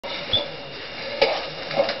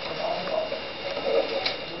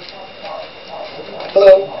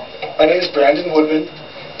Hello, my name is Brandon Woodman.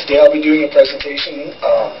 Today I'll be doing a presentation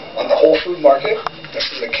on the Whole Food Market. This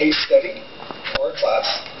is a case study for our class.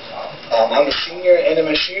 I'm a senior at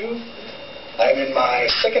NMSU. I'm in my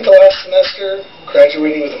second to last semester,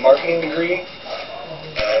 graduating with a marketing degree.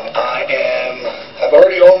 And I've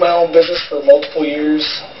already owned my own business for multiple years.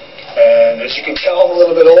 And as you can tell, I'm a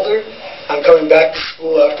little bit older. I'm coming back to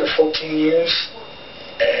school after 14 years.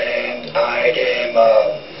 And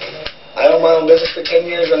I own my own business for 10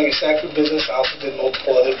 years, running a snack food business. I also did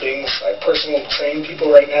multiple other things. I personally train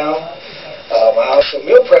people right now. I also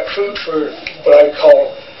meal prep food for what I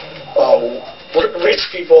call rich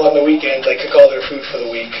people on the weekends. They could call their food for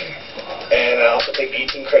the week. And I also take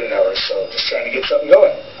 18 credit hours, so just trying to get something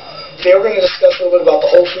going. Today we're going to discuss a little bit about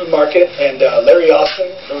the Whole Food Market and Larry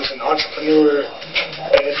Austin, who's an entrepreneur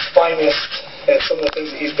at his finest, and some of the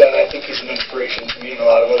things that he's done. I think he's an inspiration to me and a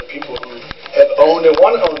lot of other people who have owned and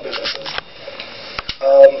want to own businesses.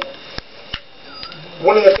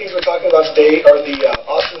 One of the things we're talking about today are the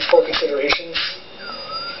Austin's 4 considerations,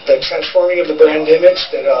 the transforming of the brand image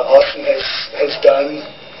that Austin has done,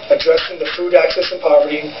 addressing the food access and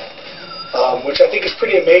poverty, which I think is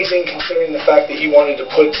pretty amazing considering the fact that he wanted to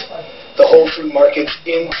put the Whole Food markets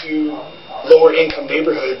into lower income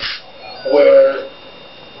neighborhoods where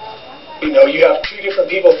you have two different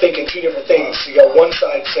people thinking two different things. You got one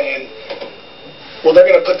side saying, well, they're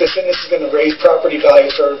going to put this in, this is going to raise property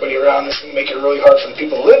values for everybody around, this is going to make it really hard for the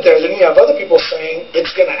people to live there. Then you have other people saying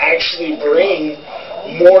it's going to actually bring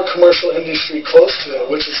more commercial industry close to it,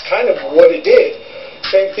 which is kind of what it did.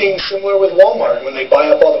 Same thing similar with Walmart. When they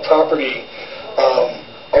buy up all the property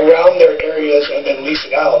around their areas and then lease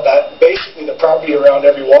it out, that basically the property around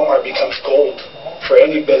every Walmart becomes gold for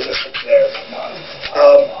any business that's there.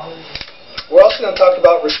 We're also going to talk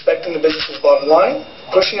about respecting the business's bottom line,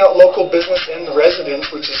 pushing out local business and the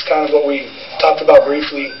residents, which is kind of what we talked about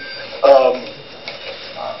briefly.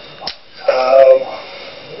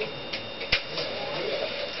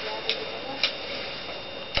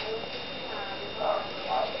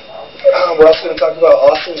 We're also going to talk about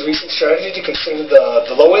Austin's recent strategy to consider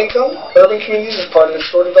the low-income urban communities as part of its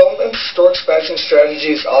store development. Store expansion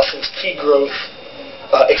strategy is Austin's key growth.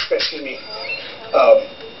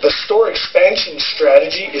 The store expansion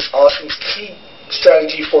strategy is Austin's key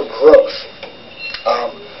strategy for growth.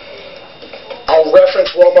 I'll reference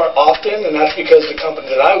Walmart often, and that's because the company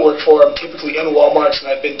that I work for, I'm typically in Walmarts, and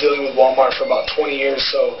I've been dealing with Walmart for about 20 years,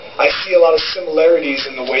 so I see a lot of similarities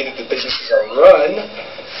in the way that the businesses are run.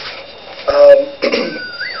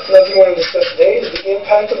 Another thing I want to discuss today is the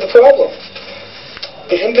impact of the problem.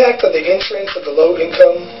 The impact of the entrance of the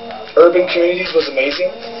low-income urban communities was amazing.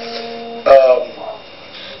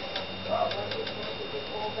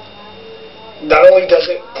 Not only does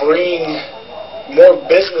it bring more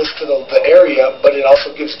business to the area, but it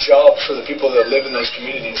also gives jobs for the people that live in those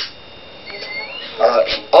communities.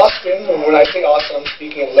 Austin, and when I say Austin, I'm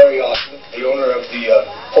speaking of Larry Austin, the owner of the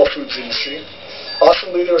Whole Foods industry.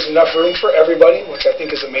 Austin believed there was enough room for everybody, which I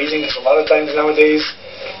think is amazing, because a lot of times nowadays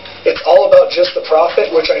it's all about just the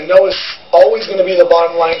profit, which I know is always going to be the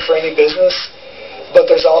bottom line for any business, but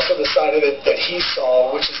there's also the side of it that he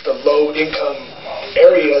saw, which is the low-income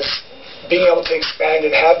areas being able to expand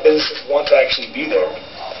and have businesses want to actually be there.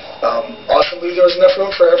 Austin believed there was enough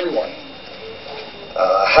room for everyone.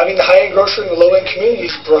 Having the high-end grocery in the low-end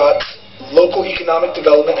communities brought local economic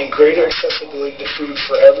development and greater accessibility to food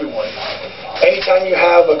for everyone. Anytime you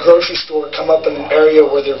have a grocery store come up in an area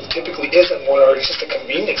where there typically isn't one, or it's just a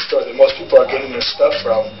convenience store that most people are getting their stuff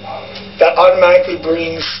from, that automatically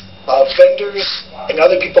brings vendors and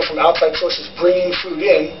other people from outside sources bringing food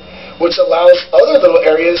in, which allows other little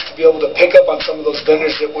areas to be able to pick up on some of those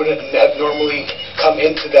vendors that wouldn't have normally come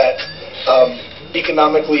into that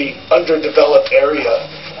economically underdeveloped area,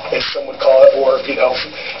 as some would call it, or,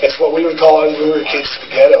 it's what we would call it when we were kids, the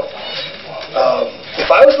ghetto. If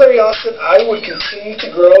I was Larry Austin, I would continue to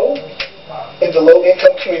grow in the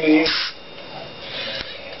low-income communities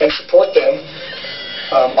and support them.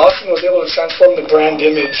 Austin was able to transform the brand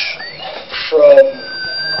image from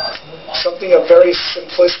something a very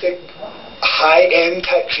simplistic, high-end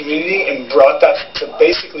type community and brought that to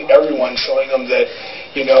basically everyone, showing them that,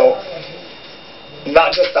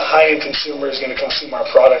 not just the high-end consumer is going to consume our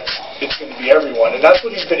products, it's going to be everyone. And that's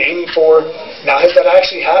what he's been aiming for. Now, has that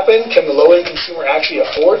actually happened? Can the low-end consumer actually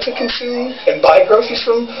afford to consume and buy groceries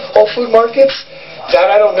from Whole Food markets?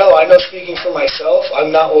 That I don't know. I know, speaking for myself,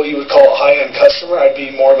 I'm not what you would call a high-end customer. I'd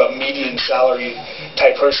be more of a median salary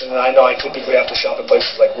type person, and I know I typically have to shop at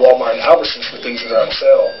places like Walmart and Albertsons for things that are on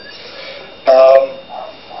sale.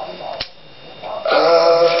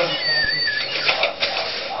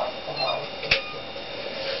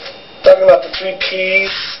 three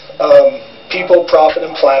P's, people, profit,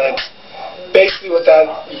 and planet. Basically what that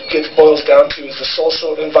boils down to is the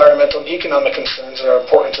social, environmental, and economic concerns that are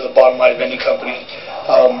important to the bottom line of any company.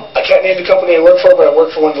 I can't name the company I work for, but I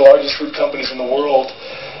work for one of the largest food companies in the world.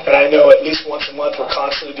 And I know at least once a month we're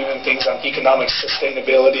constantly doing things on economic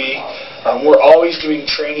sustainability. We're always doing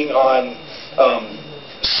training on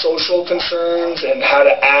social concerns and how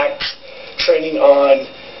to act, training on,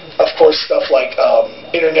 of course, stuff like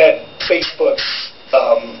internet, Facebooks.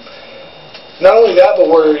 Not only that, but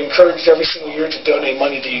we're encouraged every single year to donate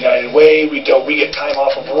money to United Way. We get time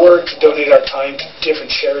off of work to donate our time to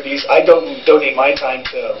different charities. I donate my time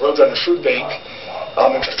to Roadrunner Food Bank.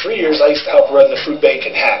 And for 3 years, I used to help run the food bank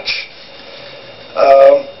in Hatch.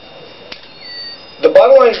 The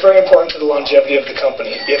bottom line is very important to the longevity of the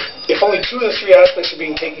company. If only 2 of the 3 aspects are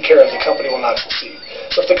being taken care of, the company will not succeed.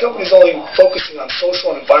 So if the company is only focusing on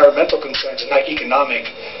social and environmental concerns and not economic,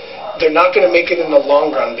 they're not going to make it in the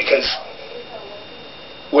long run, because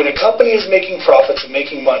when a company is making profits and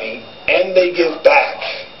making money and they give back,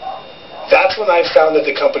 that's when I've found that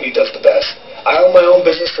the company does the best. I own my own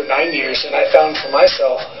business for 9 years, and I found for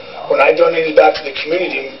myself, when I donated back to the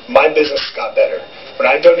community, my business got better. When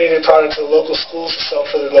I donated product to the local schools to sell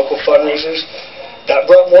for their local fundraisers, that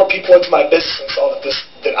brought more people into my business and saw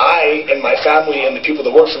that I and my family and the people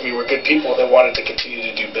that work for me were good people that wanted to continue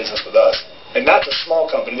to do business with us. And that's a small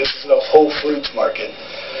company. This is no Whole Foods market.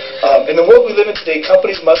 In the world we live in today,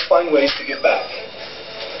 companies must find ways to give back.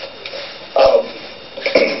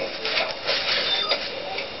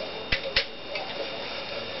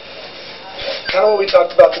 Kind of what we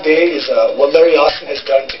talked about today is what Larry Austin has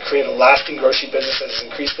done to create a lasting grocery business that has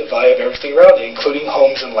increased the value of everything around it, including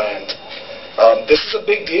homes and land. This is a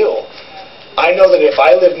big deal. I know that if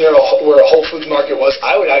I lived near where a Whole Foods market was,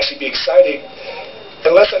 I would actually be excited,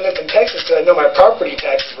 unless I lived in Texas, because I know my property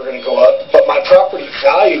taxes were going to go up, but my property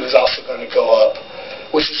value is also going to go up,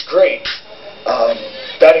 which is great.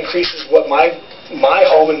 That increases what my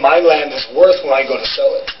home and my land is worth when I go to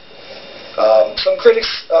sell it. Some critics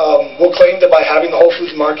will claim that by having the Whole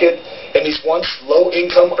Foods market in these once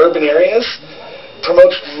low-income urban areas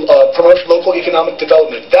promotes local economic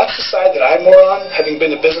development. That's the side that I'm more on, having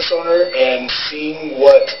been a business owner and seeing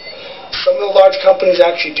what some of the large companies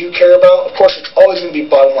actually do care about. Of course, it's always going to be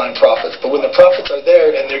bottom line profits, but when the profits are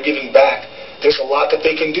there and they're giving back, there's a lot that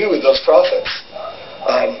they can do with those profits.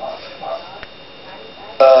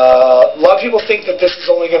 A lot of people think that this is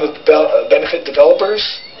only going to benefit developers,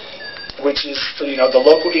 which is for, the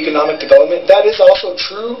local economic development. That is also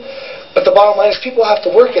true, but the bottom line is people have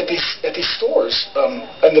to work at these stores,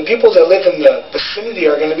 and the people that live in the vicinity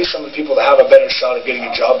are going to be some of the people that have a better shot of getting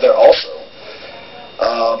a job there also.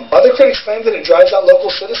 Other critics claim that it drives out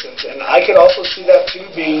local citizens, and I could also see that too,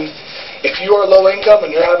 being if you are low income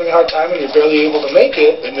and you're having a hard time and you're barely able to make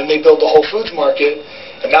it, and then they build the Whole Foods market,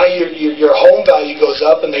 and now your home value goes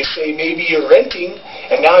up, and they say maybe you're renting,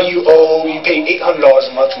 and now you pay $800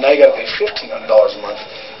 a month, and now you got to pay $1,500 a month.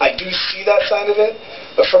 I do see that side of it,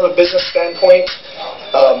 but from a business standpoint,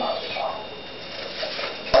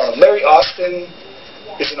 Larry Austin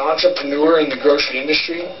is an entrepreneur in the grocery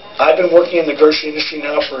industry. I've been working in the grocery industry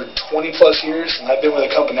now for 20 plus years, and I've been with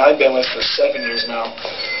a company I've been with for 7 years now.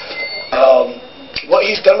 What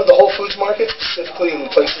he's done with the Whole Foods market, specifically in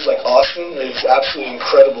places like Austin, is absolutely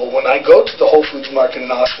incredible. When I go to the Whole Foods market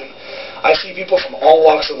in Austin, I see people from all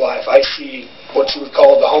walks of life. I see what you would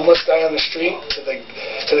call the homeless guy on the street to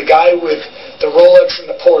the guy with the Rolex and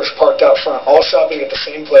the Porsche parked out front, all shopping at the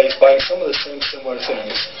same place, buying some of the same similar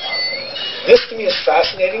things. This to me is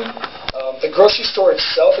fascinating. The grocery store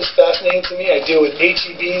itself is fascinating to me. I deal with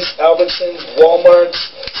H-E-B's, Albertsons, Walmarts,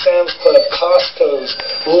 Sam's Club, Costco's,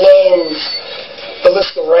 Lowe's, the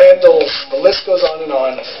list of Randall's, the list goes on and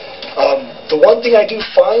on. The one thing I do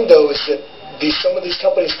find, though, is that some of these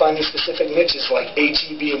companies find these specific niches, like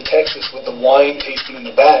H-E-B in Texas with the wine tasting in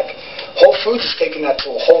the back. Whole Foods is taking that to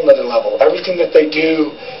a whole nother level. Everything that they do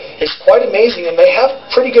is quite amazing, and they have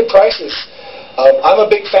pretty good prices. I'm a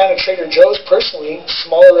big fan of Trader Joe's personally,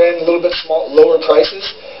 smaller end, a little bit lower prices,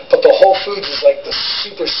 but the Whole Foods is like the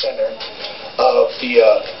super center of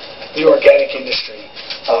the organic industry.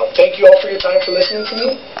 Thank you all for your time for listening to me.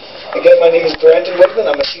 Again, my name is Brandon Whitman.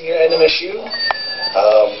 I'm a senior at NMSU.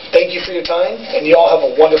 Thank you for your time, and you all have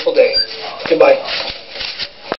a wonderful day. Goodbye.